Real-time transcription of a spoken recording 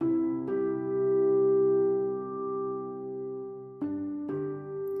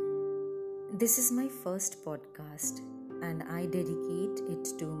This is my first podcast, and I dedicate it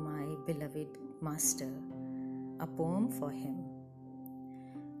to my beloved Master, a poem for him.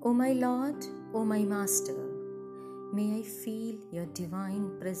 O my Lord, O my Master, may I feel your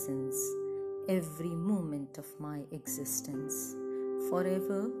divine presence every moment of my existence.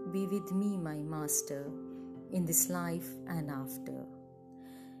 Forever be with me, my Master, in this life and after.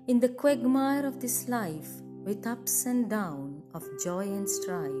 In the quagmire of this life, with ups and downs of joy and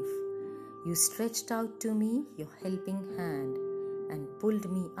strife, you stretched out to me your helping hand and pulled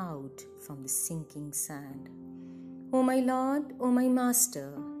me out from the sinking sand. O my Lord, O my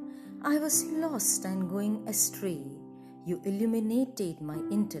Master, I was lost and going astray. You illuminated my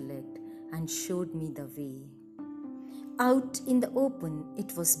intellect and showed me the way. Out in the open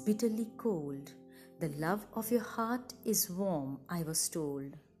it was bitterly cold. The love of your heart is warm, I was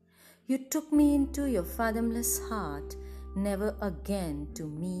told. You took me into your fathomless heart, never again to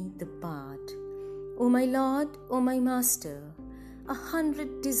me the part. O my Lord, O my Master,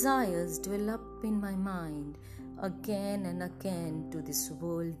 100 desires dwell up in my mind, again and again to this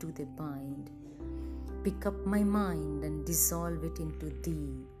world do they bind. Pick up my mind and dissolve it into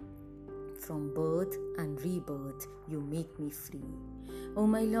thee. From birth and rebirth you make me free. O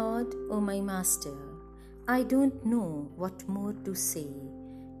my Lord, O my Master, I don't know what more to say.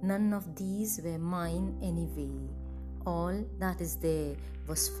 None of these were mine anyway. All that is there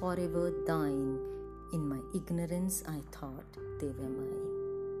was forever thine. In my ignorance I thought they were mine.